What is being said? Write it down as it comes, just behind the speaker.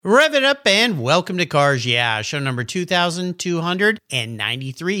Rev it up and welcome to Cars Yeah, show number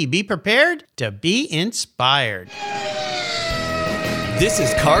 2293. Be prepared to be inspired. This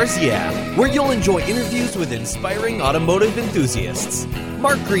is Cars Yeah, where you'll enjoy interviews with inspiring automotive enthusiasts.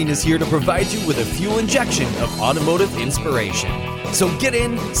 Mark Green is here to provide you with a fuel injection of automotive inspiration. So get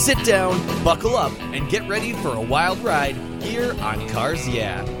in, sit down, buckle up, and get ready for a wild ride here on Cars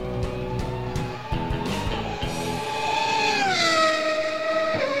Yeah.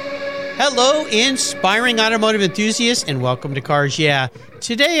 Hello, inspiring automotive enthusiasts, and welcome to Cars Yeah.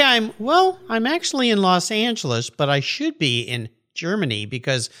 Today I'm actually in Los Angeles, but I should be in Germany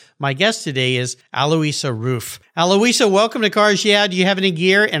because my guest today is Aloisa Ruf. Aloisa, welcome to Cars Yeah. Do you have any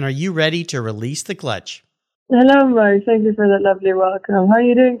gear, and are you ready to release the clutch? Hello, Mark. Thank you for that lovely welcome. How are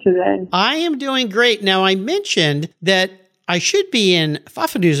you doing today? I am doing great. Now, I mentioned that I should be in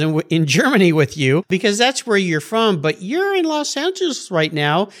Pfaffenhausen in Germany with you because that's where you're from, but you're in Los Angeles right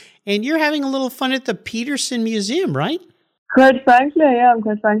now, and you're having a little fun at the Peterson Museum, right? Quite frankly, I am.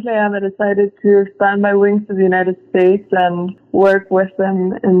 I decided to expand my wings to the United States and work with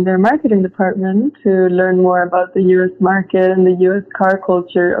them in their marketing department to learn more about the U.S. market and the U.S. car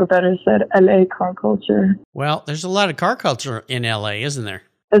culture, or better said, L.A. car culture. Well, there's a lot of car culture in L.A., isn't there?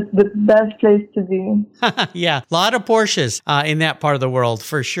 It's the best place to be. Yeah, a lot of Porsches in that part of the world,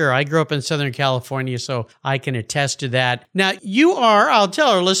 for sure. I grew up in Southern California, so I can attest to that. Now, you are, I'll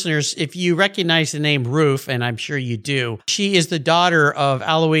tell our listeners, if you recognize the name Ruf, and I'm sure you do, she is the daughter of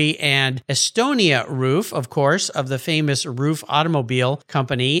Alois and Estonia Ruf, of course, of the famous RUF Automobile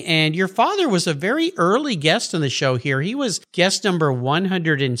company. And your father was a very early guest on the show here. He was guest number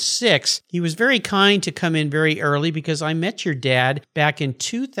 106. He was very kind to come in very early because I met your dad back in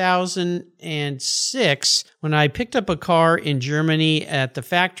 2006 when I picked up a car in Germany at the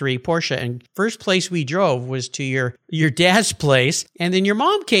factory, Porsche, and first place we drove was to your dad's place. And then your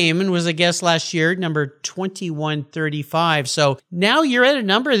mom came and was a guest last year, number 2135. So now you're at a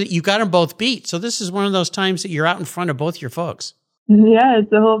number that you got them both beat. So this is one of those times that you're out in front of both your folks. Yeah,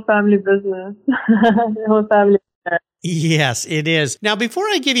 it's a whole family business. The whole family. Yes, it is. Now, before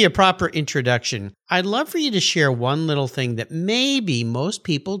I give you a proper introduction, I'd love for you to share one little thing that maybe most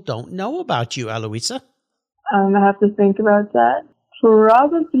people don't know about you, Aloisa. I have to think about that.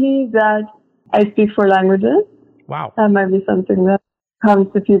 Probably that I speak 4 languages. Wow. That might be something that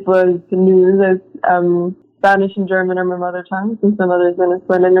comes to people as news. As Spanish and German are my mother tongues, and some others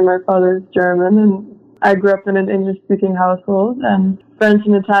Venezuelan, and my father is German. And I grew up in an English-speaking household, and French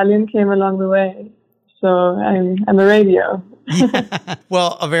and Italian came along the way. So I'm a radio.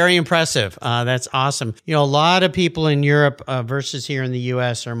 Well, very impressive. That's awesome. You know, a lot of people in Europe versus here in the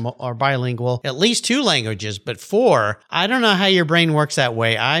U.S. are bilingual, at least 2 languages, but 4. I don't know how your brain works that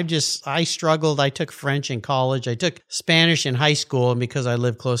way. I struggled. I took French in college. I took Spanish in high school, and because I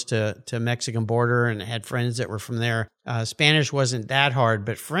lived close to Mexican border and had friends that were from there, Spanish wasn't that hard,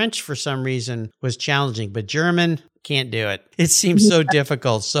 but French for some reason was challenging. But German, can't do it. It seems so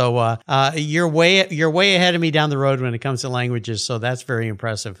difficult. So you're way ahead of me down the road when it comes to languages. So that's very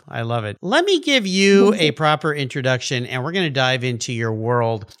impressive. I love it. Let me give you a proper introduction, and we're going to dive into your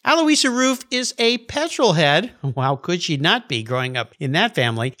world. Aloisa Ruf is a petrol head. How could she not be growing up in that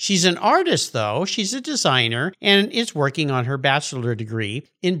family? She's an artist, though. She's a designer and is working on her bachelor degree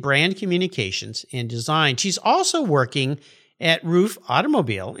in brand communications and design. She's also working at RUF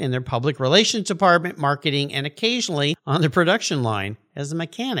Automobile in their public relations department, marketing, and occasionally on the production line as a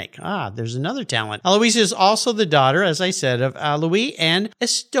mechanic. There's another talent. Aloisa is also the daughter, as I said, of Alois and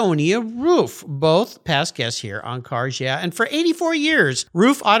Estonia Ruf, both past guests here on Cars Yeah. And for 84 years,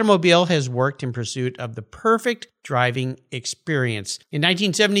 RUF Automobile has worked in pursuit of the perfect driving experience. In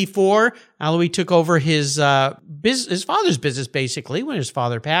 1974, Alois took over his father's business, basically, when his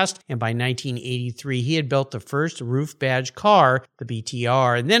father passed. And by 1983, he had built the first RUF badge car, the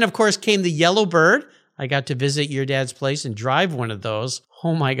BTR. And then, of course, came the Yellow Bird. I got to visit your dad's place and drive one of those.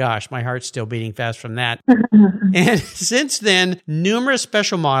 Oh my gosh, my heart's still beating fast from that. And since then, numerous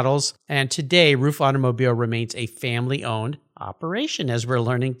special models. And today, RUF Automobile remains a family-owned operation, as we're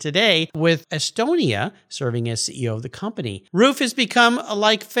learning today, with Estonia serving as CEO of the company. RUF has become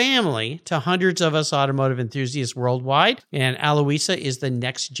like family to hundreds of us automotive enthusiasts worldwide. And Aloisa is the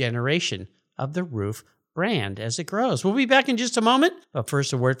next generation of the RUF brand as it grows. We'll be back in just a moment, but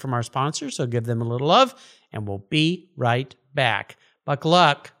first a word from our sponsors, so give them a little love, and we'll be right back. Buckle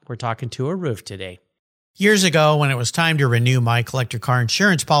up, we're talking to a RUF today. Years ago, when it was time to renew my collector car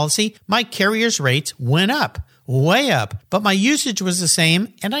insurance policy, my carrier's rates went up. way up, but my usage was the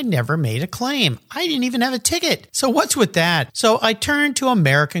same and I never made a claim. I didn't even have a ticket. So what's with that? So I turned to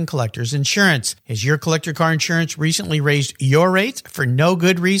American Collectors Insurance. Has your collector car insurance recently raised your rates for no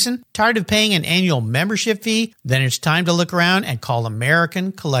good reason? Tired of paying an annual membership fee? Then it's time to look around and call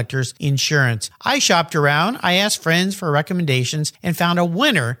American Collectors Insurance. I shopped around, I asked friends for recommendations, and found a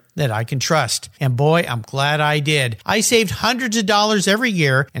winner that I can trust. And boy, I'm glad I did. I saved hundreds of dollars every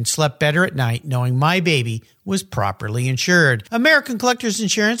year and slept better at night knowing my baby was properly insured. American Collectors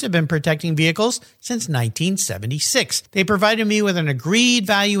Insurance have been protecting vehicles since 1976. They provided me with an agreed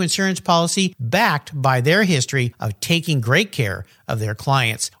value insurance policy backed by their history of taking great care of their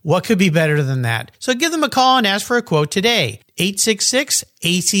clients. What could be better than that? So give them a call and ask for a quote today.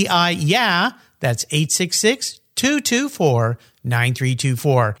 866-ACI-YEAH. That's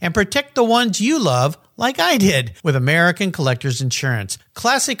 866-224-9324. And protect the ones you love like I did with American Collectors Insurance.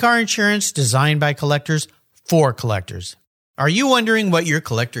 Classic car insurance designed by collectors for collectors. Are you wondering what your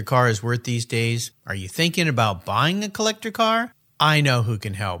collector car is worth these days? Are you thinking about buying a collector car? I know who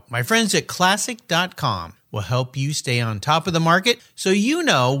can help. My friends at Classic.com will help you stay on top of the market so you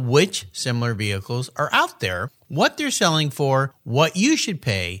know which similar vehicles are out there, what they're selling for, what you should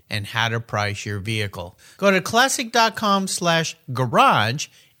pay, and how to price your vehicle. Go to Classic.com/garage,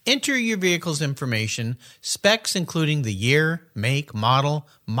 enter your vehicle's information, specs including the year, make, model,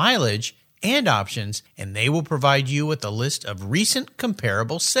 mileage, and options, and they will provide you with a list of recent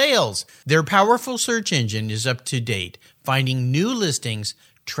comparable sales. Their powerful search engine is up to date, finding new listings,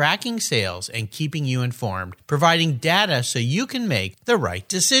 tracking sales, and keeping you informed, providing data so you can make the right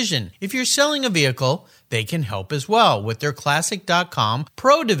decision. If you're selling a vehicle, they can help as well with their Classic.com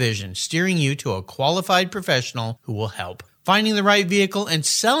Pro Division, steering you to a qualified professional who will help. Finding the right vehicle and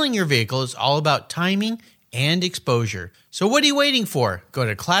selling your vehicle is all about timing and exposure. So what are you waiting for? Go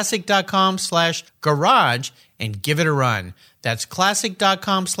to Classic.com/garage and give it a run. That's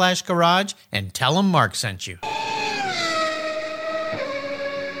Classic.com/garage and tell them Mark sent you.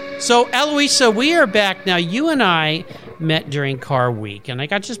 So, Aloisa, we are back. Now, you and I met during Car Week, and I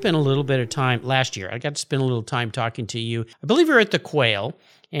got to spend a little bit of time last year. I got to spend a little time talking to you. I believe you were at the Quail,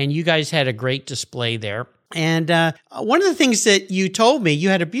 and you guys had a great display there. And one of the things that you told me, you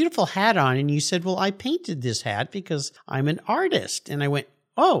had a beautiful hat on, and you said, well, I painted this hat because I'm an artist. And I went,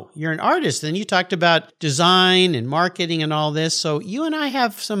 oh, you're an artist. And you talked about design and marketing and all this. So you and I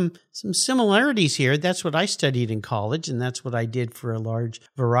have some similarities here. That's what I studied in college, and that's what I did for a large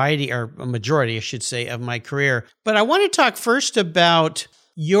variety, or a majority, I should say, of my career. But I want to talk first about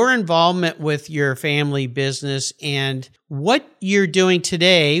your involvement with your family business and what you're doing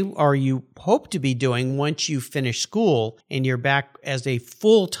today, or you hope to be doing once you finish school and you're back as a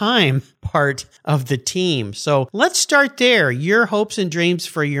full-time part of the team. So let's start there. Your hopes and dreams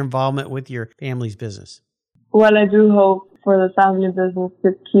for your involvement with your family's business. Well, I do hope for the family business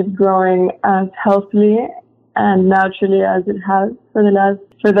to keep growing as healthily and naturally as it has for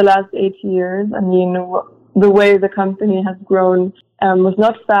the last 8 years. I mean, the way the company has grown was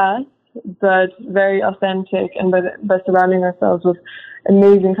not fast, but very authentic, and by surrounding ourselves with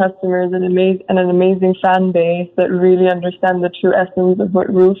amazing customers and an amazing fan base that really understand the true essence of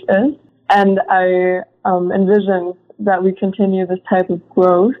what RUF is. And I envision that we continue this type of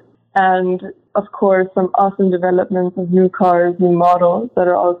growth, and of course some awesome developments of new cars, new models that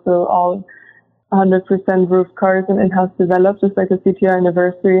are also all 100% RUF cars and in-house developed, just like the CTR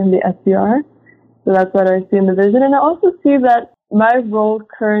Anniversary and the SCR. So that's what I see in the vision. And I also see that my role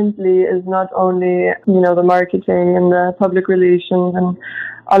currently is not only, the marketing and the public relations and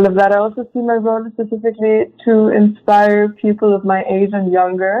all of that. I also see my role specifically to inspire people of my age and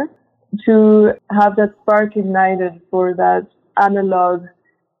younger to have that spark ignited for that analog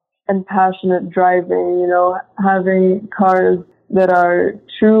and passionate driving, having cars that are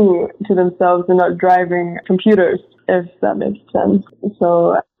true to themselves and not driving computers, if that makes sense.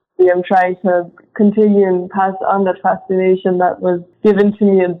 So I'm trying to continue and pass on that fascination that was given to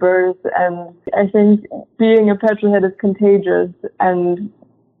me at birth. And I think being a petrolhead is contagious, and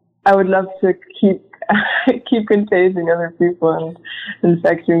I would love to keep contaging other people and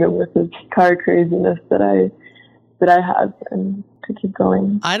infecting them with this car craziness that I have, and to keep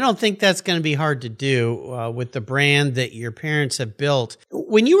going. I don't think that's going to be hard to do with the brand that your parents have built.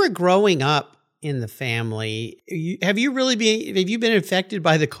 When you were growing up in the family, have you been affected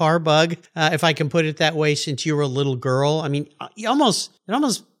by the car bug, if I can put it that way, since you were a little girl? I mean, it almost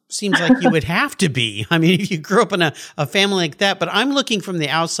seems like you would have to be. I mean, if you grew up in a family like that, but I'm looking from the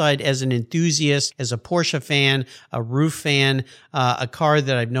outside as an enthusiast, as a Porsche fan, a Ruf fan, a car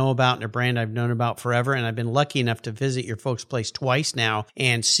that I know about and a brand I've known about forever. And I've been lucky enough to visit your folks' place twice now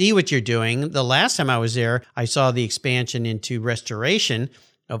and see what you're doing. The last time I was there, I saw the expansion into restoration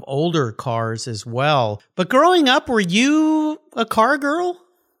of older cars as well. But growing up, were you a car girl?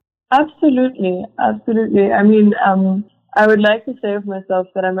 Absolutely. Absolutely. I mean, I would like to say of myself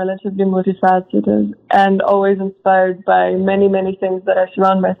that I'm relatively multifaceted and always inspired by many, many things that I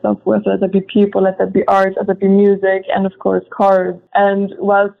surround myself with, whether it be people, whether it be art, whether it be music, and of course cars. And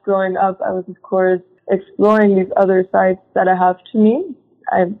whilst growing up, I was of course exploring these other sides that I have to me.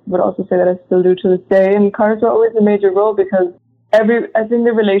 I would also say that I still do to this day. And cars were always a major role because I think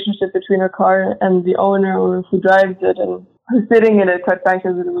the relationship between a car and the owner or who drives it and who's sitting in it, quite frankly,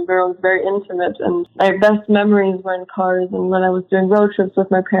 as a little girl, is very intimate. And my best memories were in cars and when I was doing road trips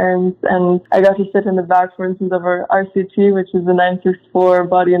with my parents and I got to sit in the back, for instance, of our RCT, which is a 964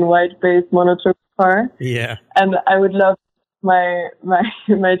 body in white base monotrope car. Yeah. And I would love my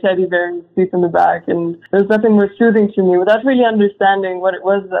teddy bear and sleep in the back. And there's nothing more soothing to me without really understanding what it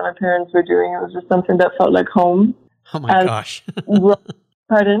was that my parents were doing. It was just something that felt like home. Oh my gosh.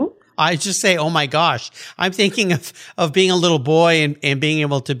 Pardon? I just say, oh my gosh, I'm thinking of being a little boy and being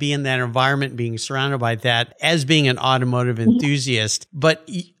able to be in that environment, being surrounded by that as being an automotive enthusiast. But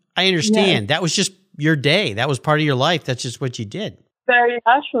I understand that was just your day. That was part of your life. That's just what you did. Very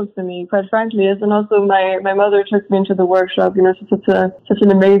natural to me, quite frankly. And also my mother took me into the workshop. You know, she's such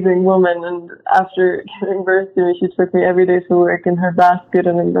an amazing woman. And after giving birth to me, she took me every day to work in her basket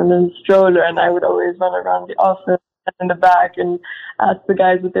and in a stroller. And I would always run around the office in the back and ask the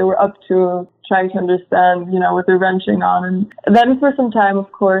guys what they were up to, trying to understand, you know, what they're wrenching on. And then for some time,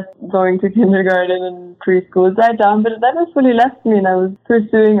 of course, going to kindergarten and preschool died down, but it never fully left me and I was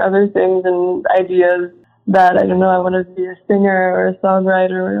pursuing other things and ideas that, I don't know, I want to be a singer or a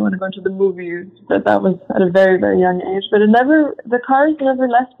songwriter or I want to go into the movies. But that was at a very, very young age. But the cars never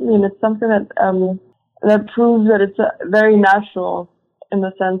left me and it's something that proves that it's very natural in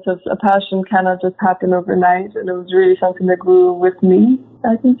the sense of a passion cannot just happen overnight. And it was really something that grew with me,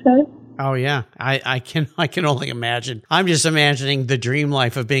 I can say. Oh yeah. I can only imagine. I'm just imagining the dream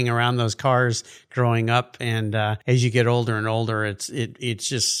life of being around those cars growing up. And, as you get older and older, it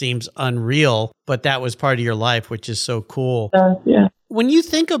just seems unreal, but that was part of your life, which is so cool. Yeah. When you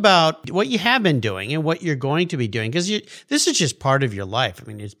think about what you have been doing and what you're going to be doing, because this is just part of your life. I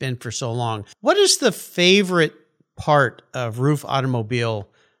mean, it's been for so long. What is the favorite part of RUF Automobile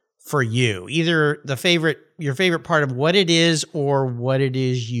for you? Either your favorite part of what it is or what it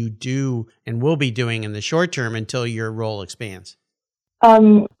is you do and will be doing in the short term until your role expands?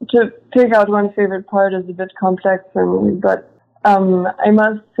 To pick out one favorite part is a bit complex for me, but I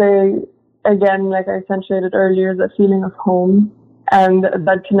must say, again, like I accentuated earlier, that feeling of home and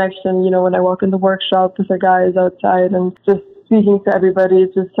that connection, you know, when I walk in the workshop with the guys outside and just speaking to everybody,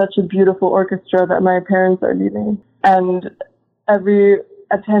 it's just such a beautiful orchestra that my parents are leading. And every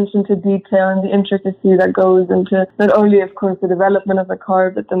attention to detail and the intricacy that goes into not only, of course, the development of the car,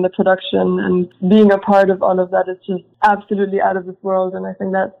 but then the production and being a part of all of that is just absolutely out of this world. And I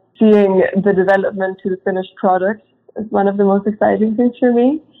think that seeing the development to the finished product is one of the most exciting things for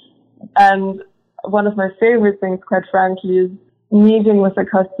me. And one of my favorite things, quite frankly, is meeting with the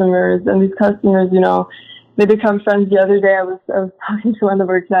customers. And these customers, you know, they become friends. The other day I was talking to one of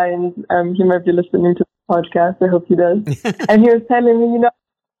our clients. He might be listening to the podcast. I hope he does. And he was telling me, you know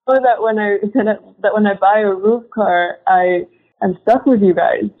that when I buy a Ruf car, I'm stuck with you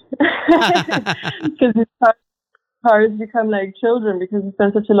guys. Because these cars become like children because you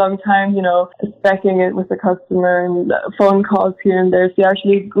spend such a long time, you know, speccing it with the customer and phone calls here and there. So you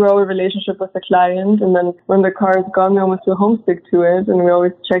actually grow a relationship with the client. And then when the car is gone, we almost feel homesick to it. And we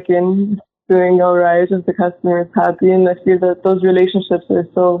always check in, doing all right, if the customer is happy. And I feel that those relationships are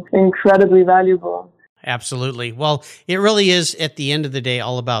so incredibly valuable. Absolutely. Well, it really is at the end of the day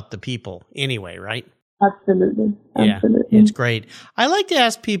all about the people anyway, right? Absolutely. Yeah, it's great. I like to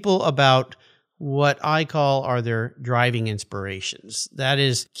ask people about what I call are their driving inspirations. That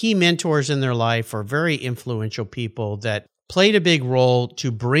is key mentors in their life or very influential people that played a big role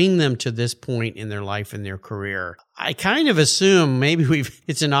to bring them to this point in their life and their career. I kind of assume maybe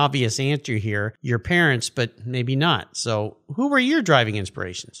it's an obvious answer here, your parents, but maybe not. So who were your driving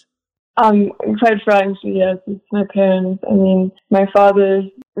inspirations? Quite frankly, yes, it's my parents. I mean, my father's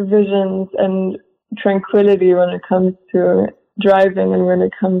visions and tranquility when it comes to driving and when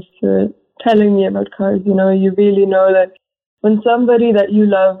it comes to telling me about cars. You know, you really know that when somebody that you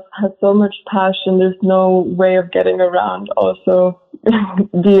love has so much passion, there's no way of getting around also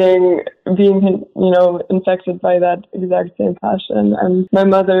being infected by that exact same passion. And my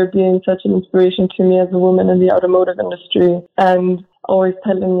mother being such an inspiration to me as a woman in the automotive industry, and always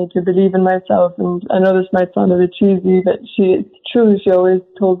telling me to believe in myself. And I know this might sound a bit cheesy, but it's true. She always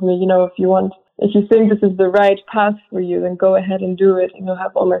told me, if you think this is the right path for you, then go ahead and do it, and you'll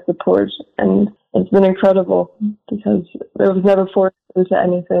have all my support. And it's been incredible because I was never forced into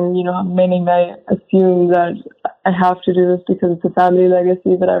anything. Many might assume that I have to do this because it's a family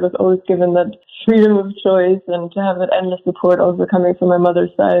legacy, but I was always given that freedom of choice, and to have that endless support also coming from my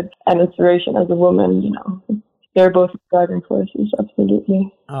mother's side and inspiration as a woman, they're both driving forces,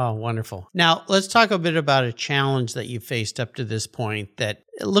 absolutely. Oh, wonderful. Now, let's talk a bit about a challenge that you faced up to this point that,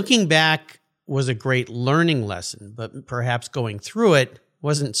 looking back, was a great learning lesson, but perhaps going through it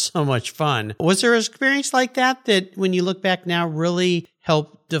wasn't so much fun. Was there an experience like that when you look back now really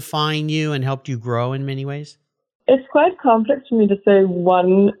helped define you and helped you grow in many ways? It's quite complex for me to say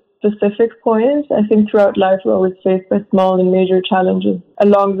one specific point. I think throughout life we're always faced by small and major challenges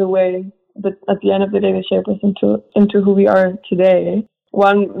along the way, but at the end of the day they shape us into who we are today.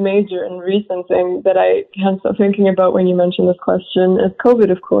 One major and recent thing that I can't stop thinking about when you mention this question is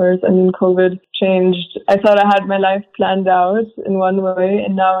COVID, of course. I mean, COVID changed. I thought I had my life planned out in one way,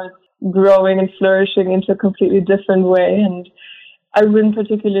 and now it's growing and flourishing into a completely different way. And I wouldn't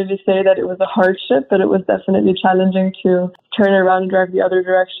particularly say that it was a hardship, but it was definitely challenging to turn around and drive the other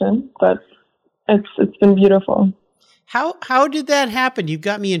direction. But it's been beautiful. How did that happen? You've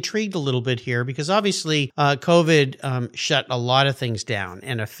got me intrigued a little bit here because obviously COVID shut a lot of things down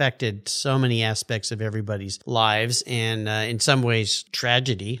and affected so many aspects of everybody's lives, and in some ways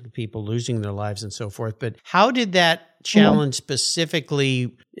tragedy, people losing their lives and so forth. But how did that challenge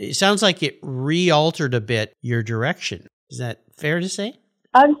specifically, it sounds like it re-altered a bit your direction. Is that fair to say?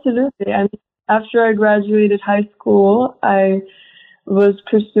 Absolutely. And after I graduated high school, I was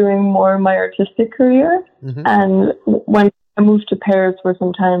pursuing more my artistic career. Mm-hmm. And when I moved to Paris for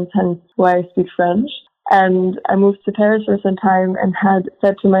some time, hence why I speak French, and I moved to Paris for some time and had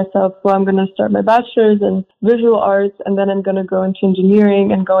said to myself, well, I'm going to start my bachelor's in visual arts, and then I'm going to go into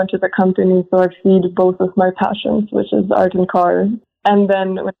engineering and go into the company so I feed both of my passions, which is art and cars. And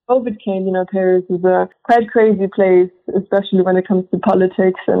then when COVID came, Paris is a quite crazy place, especially when it comes to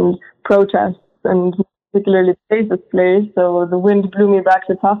politics and protests, and particularly the place. So the wind blew me back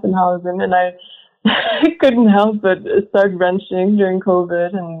to Pfaffenhausen, and I couldn't help but start wrenching during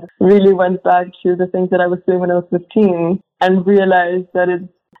COVID, and really went back to the things that I was doing when I was 15 and realized that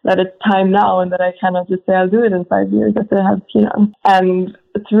it's time now, and that I cannot just say I'll do it in 5 years. I still have, And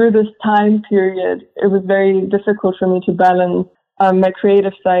through this time period, it was very difficult for me to balance my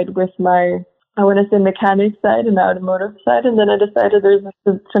creative side with my, I want to say, mechanic side and the automotive side. And then I decided there's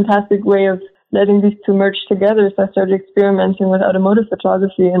a fantastic way of letting these two merge together. So I started experimenting with automotive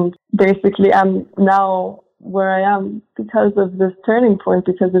photography, and basically I'm now where I am because of this turning point,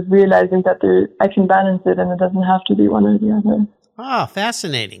 because of realizing that I can balance it and it doesn't have to be one or the other. Ah,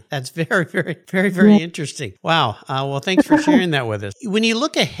 fascinating. That's very, very, very, very interesting. Wow. Well, thanks for sharing that with us. When you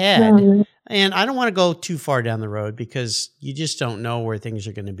look ahead, and I don't want to go too far down the road because you just don't know where things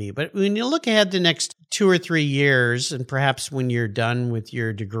are going to be, but when you look ahead the next 2 or 3 years, and perhaps when you're done with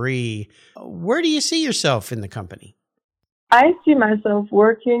your degree, where do you see yourself in the company? I see myself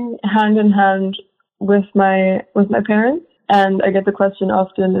working hand in hand with my parents. And I get the question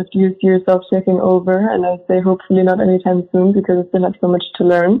often, if you see yourself taking over, and I say hopefully not anytime soon because I still have so much to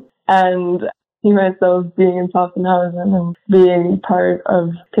learn. And I see myself being in Pfaffenhausen and being part of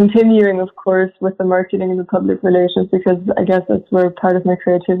continuing, of course, with the marketing and the public relations, because I guess that's where part of my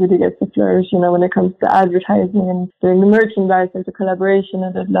creativity gets to flourish, when it comes to advertising and doing the merchandise, like the collaboration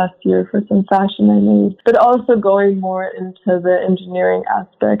I did last year for some fashion I made, but also going more into the engineering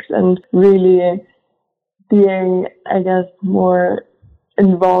aspects and really being, I guess, more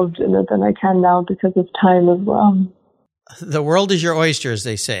involved in it than I can now because of time as well. The world is your oyster, as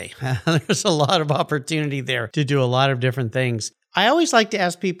they say. There's a lot of opportunity there to do a lot of different things. I always like to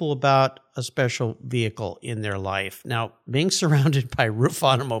ask people about a special vehicle in their life. Now, being surrounded by RUF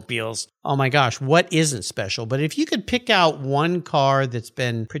automobiles, oh my gosh, what isn't special? But if you could pick out one car that's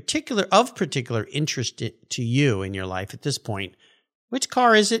been of particular interest to you in your life at this point, which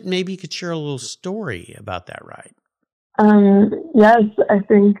car is it? Maybe you could share a little story about that ride. Yes, I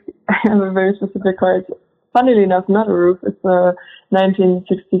think I have a very specific car. It's, funnily enough, not a RUF. It's a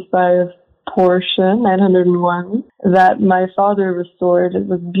 1965 Porsche 901 that my father restored. It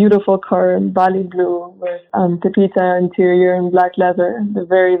was a beautiful car in Bali blue with Pepita interior and black leather. The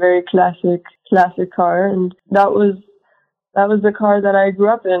very, very classic car. And that was that was the car that I grew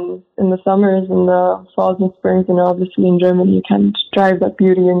up in the summers and the falls and springs. And obviously in Germany, you can't drive that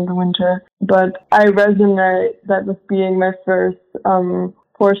beauty in the winter. But I resonate that with being my first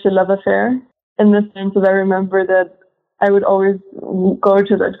Porsche love affair, in the sense that I remember that I would always go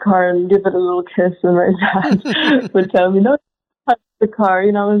to that car and give it a little kiss, and my dad would tell me, no, touch the car.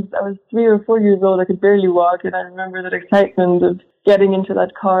 You know, I was 3 or 4 years old. I could barely walk, and I remember that excitement of getting into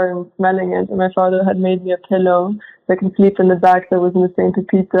that car and smelling it. And my father had made me a pillow that I can sleep in the back that was in the same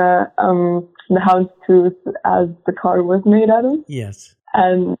Pepita, the houndstooth as the car was made out of. Yes.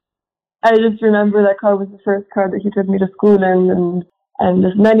 And I just remember that car was the first car that he took me to school in, and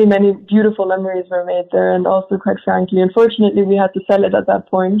there's many, many beautiful memories were made there. And also, quite frankly, unfortunately, we had to sell it at that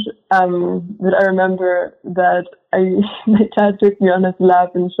point. But I remember that my dad took me on his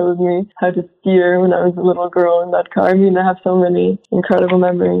lap and showed me how to steer when I was a little girl in that car. I mean, I have so many incredible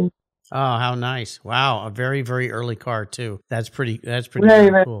memories. Oh, how nice. Wow. A very, very early car too. That's pretty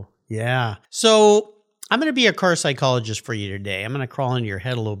Very cool. Yeah. So I'm going to be a car psychologist for you today. I'm going to crawl into your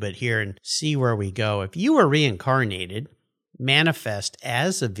head a little bit here and see where we go. If you were reincarnated, manifest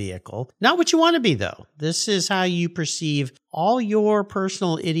as a vehicle, not what you want to be though. This is how you perceive all your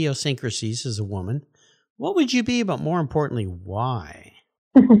personal idiosyncrasies as a woman. What would you be, but more importantly, why?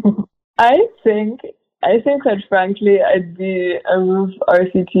 I think quite frankly, I'd be a RUF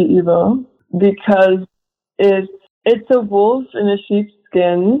RCT Evo, because it's a wolf in a sheep's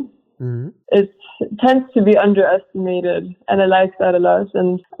skin. Mm-hmm. It tends to be underestimated, and I like that a lot.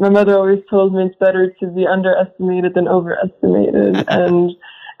 And my mother always told me it's better to be underestimated than overestimated. And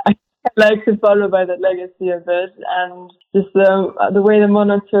I like to follow by that legacy a bit. And just the way the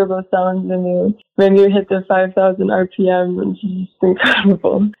mono turbo sounds when you hit the 5,000 RPM, and it's just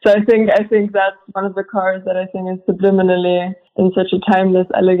incredible. So I think that's one of the cars that I think is subliminally in such a timeless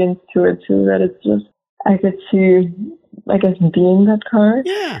elegance to it too, that it's just, I could see, I guess, being that car.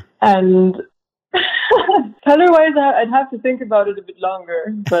 Yeah. And color-wise, I'd have to think about it a bit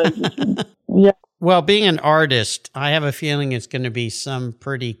longer. But yeah. Well, being an artist, I have a feeling it's going to be some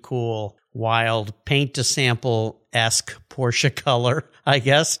pretty cool, wild, paint-to-sample-esque Porsche color, I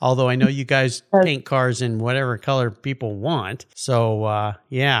guess. Although I know you guys paint cars in whatever color people want. So,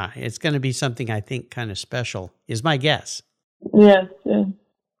 yeah, it's going to be something I think kind of special, is my guess. Yes, yeah.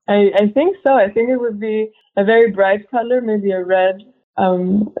 I think so. I think it would be a very bright color, maybe a red. I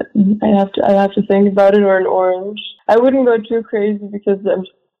have to think about it, or an orange. I wouldn't go too crazy, because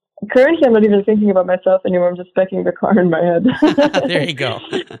currently I'm not even thinking about myself anymore. I'm just specking the car in my head. There you go.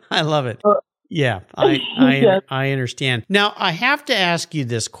 I love it. Yeah, I understand. Now, I have to ask you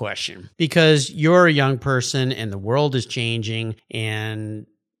this question, because you're a young person and the world is changing, and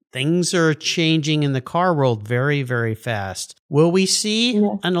things are changing in the car world very, very fast. Will we see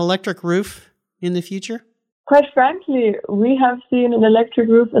an electric roof in the future? Quite frankly, we have seen an electric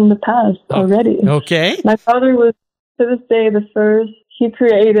roof in the past already. Okay. My father was, to this day, the first. He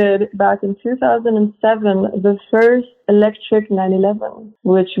created, back in 2007, the first electric 911,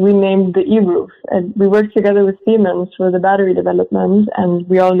 which we named the E-Roof. And we worked together with Siemens for the battery development. And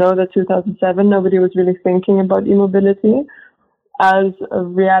we all know that 2007, nobody was really thinking about e-mobility as a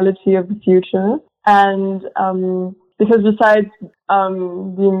reality of the future. And because besides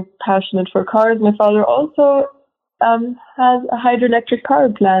being passionate for cars, my father also has a hydroelectric power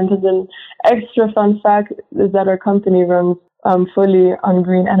plant. And an extra fun fact is that our company runs fully on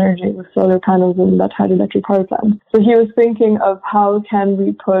green energy with solar panels in that hydroelectric power plant. So he was thinking of how can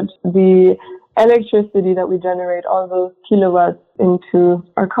we put the electricity that we generate, all those kilowatts, into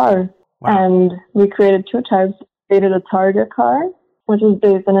our cars. Wow. And we created two types. We created a Targa car, which is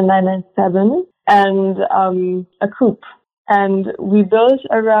based on a 997, and a coupe. And we built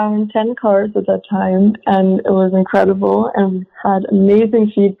around 10 cars at that time, and it was incredible and had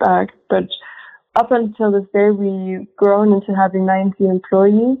amazing feedback. But up until this day, we've grown into having 90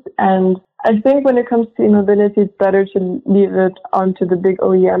 employees. And I think when it comes to e-mobility, it's better to leave it onto the big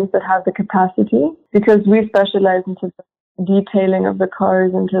OEMs that have the capacity, because we specialize into the detailing of the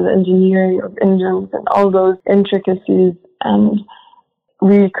cars, into the engineering of engines and all those intricacies. And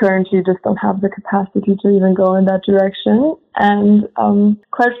we currently just don't have the capacity to even go in that direction. And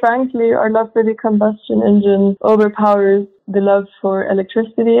quite frankly, our love for the combustion engine overpowers the love for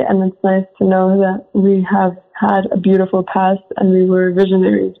electricity. And it's nice to know that we have had a beautiful past and we were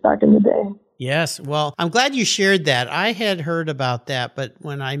visionaries back in the day. Yes. Well, I'm glad you shared that. I had heard about that, but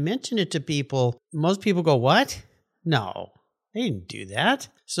when I mention it to people, most people go, what? No, they didn't do that.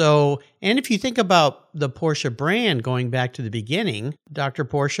 So, and if you think about the Porsche brand going back to the beginning, Dr.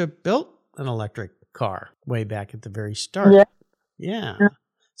 Porsche built an electric car way back at the very start. Yeah.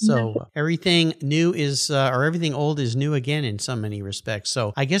 So everything new is, or everything old is new again in so many respects.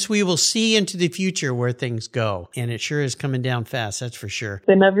 So I guess we will see into the future where things go. And it sure is coming down fast, that's for sure.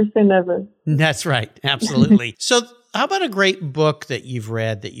 They never say never. That's right. Absolutely. So how about a great book that you've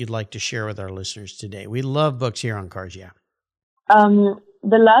read that you'd like to share with our listeners today? We love books here on Cars Yeah.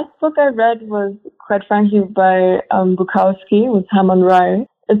 The last book I read was, quite frankly, by Bukowski, with Ham on Rye.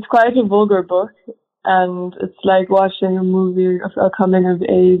 It's quite a vulgar book, and it's like watching a movie of a coming of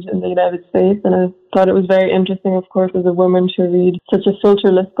age in the United States. And I thought it was very interesting, of course, as a woman to read such a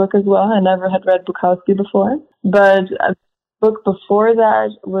filterless book as well. I never had read Bukowski before. But a book before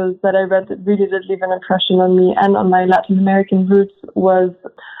that was that I read that really did leave an impression on me and on my Latin American roots was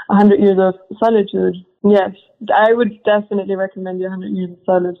 100 Years of Solitude. Yes, I would definitely recommend you 100 Years of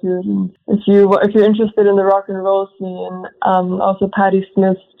Solitude. And if you're interested in the rock and roll scene, also Patti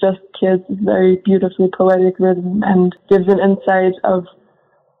Smith's Just Kids is very beautifully poetic written and gives an insight of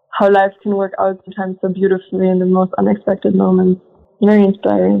how life can work out sometimes so beautifully in the most unexpected moments. Very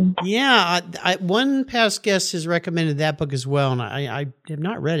inspiring. Yeah, one past guest has recommended that book as well, and I have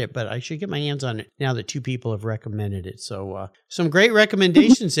not read it, but I should get my hands on it now that two people have recommended it. So some great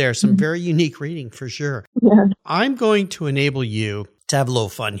recommendations there, some very unique reading for sure. Yeah. I'm going to enable you to have a little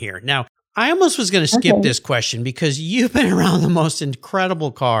fun here. Now, I almost was going to skip this question because you've been around the most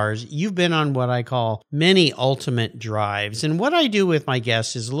incredible cars. You've been on what I call many ultimate drives. And what I do with my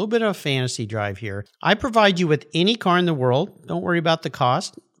guests is a little bit of a fantasy drive here. I provide you with any car in the world. Don't worry about the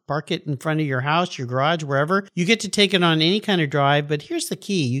cost. Park it in front of your house, your garage, wherever. You get to take it on any kind of drive. But here's the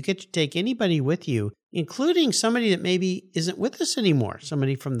key. You get to take anybody with you, including somebody that maybe isn't with us anymore,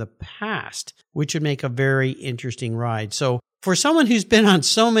 somebody from the past, which would make a very interesting ride. So for someone who's been on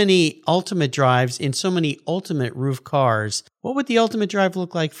so many ultimate drives in so many ultimate roof cars, what would the ultimate drive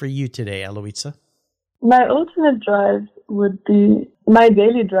look like for you today, Aloisa? My ultimate drive would be my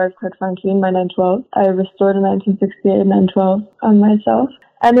daily drive, quite frankly, my 912. I restored a 1968 912 on myself.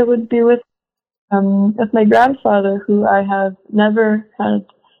 And it would be with my grandfather, who I have never had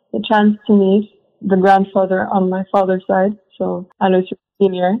the chance to meet, the grandfather on my father's side, so Alois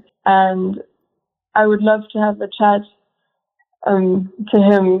Sr. And I would love to have a chat to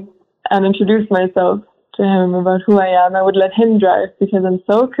him and introduce myself to him about who I am. I would let him drive because I'm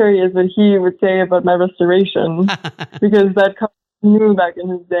so curious what he would say about my restoration because that car new back in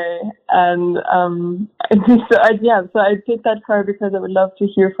his day. And so I'd take that car because I would love to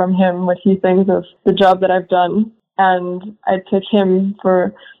hear from him what he thinks of the job that I've done. And I'd pick him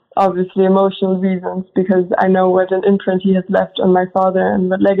for obviously emotional reasons because I know what an imprint he has left on my father and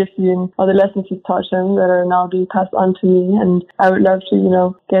what legacy and all the lessons he's taught him that are now being passed on to me. And I would love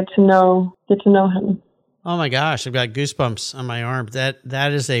to, get to know him. Oh my gosh, I've got goosebumps on my arm.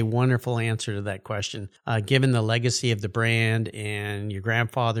 That is a wonderful answer to that question. Given the legacy of the brand and your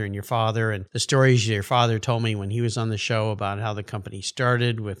grandfather and your father and the stories your father told me when he was on the show about how the company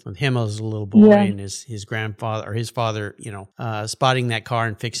started with him as a little boy and his grandfather or his father, spotting that car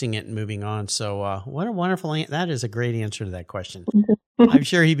and fixing it and moving on. So what a wonderful that is a great answer to that question. I'm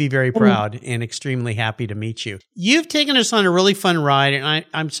sure he'd be very proud and extremely happy to meet you. You've taken us on a really fun ride, and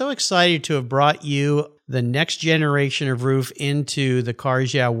I'm so excited to have brought you the next generation of Ruf into the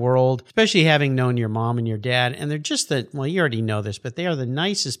Cars Yeah world, especially having known your mom and your dad. And they're just you already know this, but they are the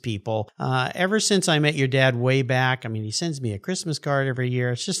nicest people. Ever since I met your dad way back, he sends me a Christmas card every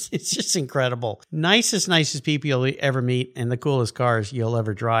year. It's just incredible. Nicest people you'll ever meet and the coolest cars you'll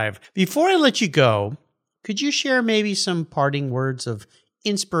ever drive. Before I let you go, could you share maybe some parting words of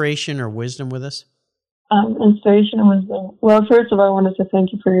inspiration or wisdom with us? Inspiration and wisdom. Well, first of all, I wanted to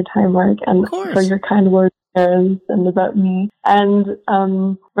thank you for your time, Mark, and for your kind words and about me. And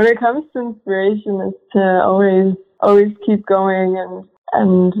when it comes to inspiration, is to always keep going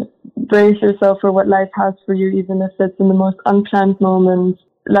and brace yourself for what life has for you, even if it's in the most unplanned moments.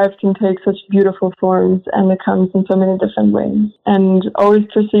 Life can take such beautiful forms and it comes in so many different ways. And always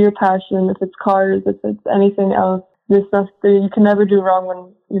pursue your passion. If it's cars, if it's anything else, you can never do wrong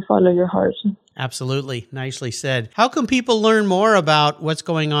when you follow your heart. Absolutely. Nicely said. How can people learn more about what's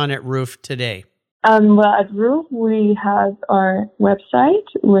going on at RUF today? Well, at RUF, we have our website,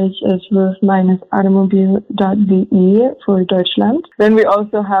 which is ruf-automobile.de for Deutschland. Then we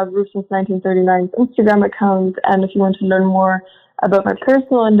also have RUF since 1939's Instagram account. And if you want to learn more about my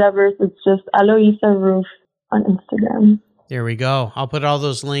personal endeavors, it's just Aloisa Ruf on Instagram. There we go. I'll put all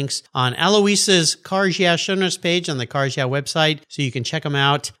those links on Aloisa's Cars Yeah show notes page on the Cars Yeah website, so you can check them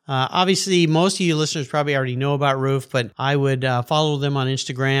out. Obviously, most of you listeners probably already know about RUF, but I would follow them on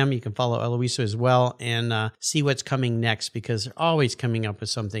Instagram. You can follow Aloisa as well and see what's coming next, because they're always coming up with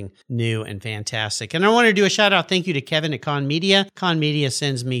something new and fantastic. And I want to do a shout out thank you to Kevin at Con Media. Con Media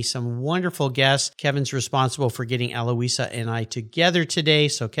sends me some wonderful guests. Kevin's responsible for getting Aloisa and I together today.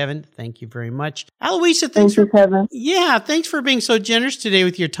 So Kevin, thank you very much. Aloisa, thank you, Kevin. Yeah, thanks for being so generous today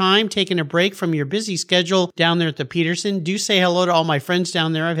with your time, taking a break from your busy schedule down there at the Peterson. Do say hello to all my friends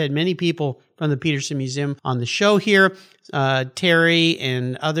down there. I've had many people from the Peterson Museum on the show here. Terry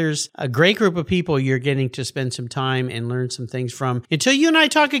and others, a great group of people you're getting to spend some time and learn some things from. Until you and I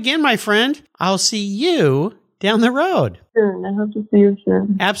talk again, my friend, I'll see you down the road. Soon. I hope to see you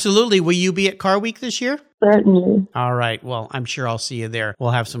soon. Absolutely. Will you be at Car Week this year? Certainly. All right. Well, I'm sure I'll see you there.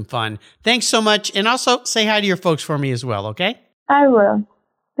 We'll have some fun. Thanks so much. And also say hi to your folks for me as well, okay? I will.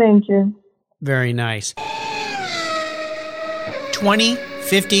 Thank you. Very nice. 20,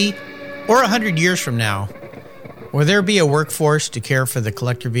 50, or 100 years from now, will there be a workforce to care for the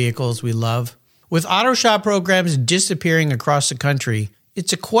collector vehicles we love? With auto shop programs disappearing across the country,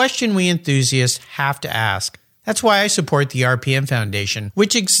 it's a question we enthusiasts have to ask. That's why I support the RPM Foundation,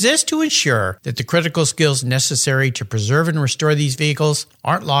 which exists to ensure that the critical skills necessary to preserve and restore these vehicles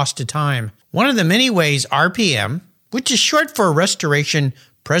aren't lost to time. One of the many ways RPM, which is short for Restoration,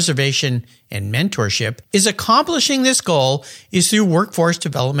 Preservation, and Mentorship, is accomplishing this goal is through workforce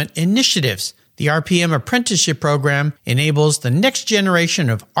development initiatives. The RPM Apprenticeship Program enables the next generation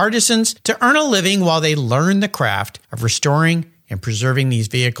of artisans to earn a living while they learn the craft of restoring and preserving these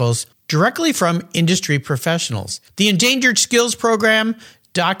vehicles directly from industry professionals. The Endangered Skills Program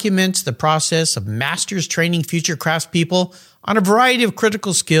documents the process of masters training future craftspeople on a variety of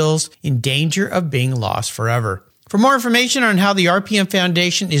critical skills in danger of being lost forever. For more information on how the RPM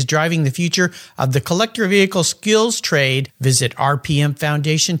Foundation is driving the future of the collector vehicle skills trade, visit RPM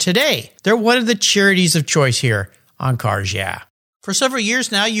Foundation today. They're one of the charities of choice here on Cars Yeah. For several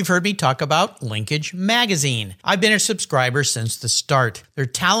years now, you've heard me talk about Linkage Magazine. I've been a subscriber since the start. Their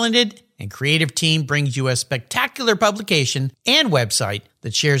talented and creative team brings you a spectacular publication and website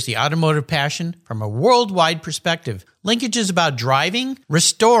that shares the automotive passion from a worldwide perspective. Linkage is about driving,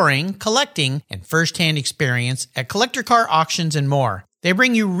 restoring, collecting, and first-hand experience at collector car auctions and more. They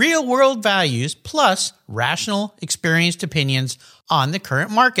bring you real-world values plus rational, experienced opinions on the current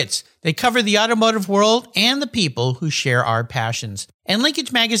markets. They cover the automotive world and the people who share our passions. And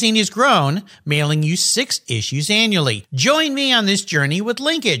Linkage Magazine has grown, mailing you 6 issues annually. Join me on this journey with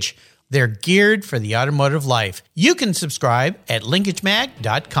Linkage. They're geared for the automotive life. You can subscribe at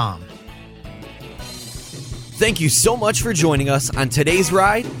linkagemag.com. Thank you so much for joining us on today's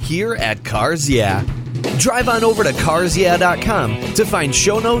ride here at Cars Yeah. Drive on over to carsyeah.com to find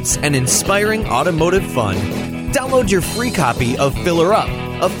show notes and inspiring automotive fun. Download your free copy of Filler Up,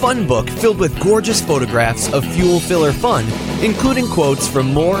 a fun book filled with gorgeous photographs of fuel filler fun, including quotes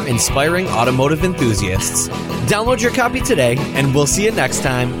from more inspiring automotive enthusiasts. Download your copy today, and we'll see you next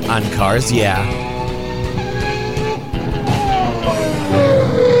time on Cars Yeah.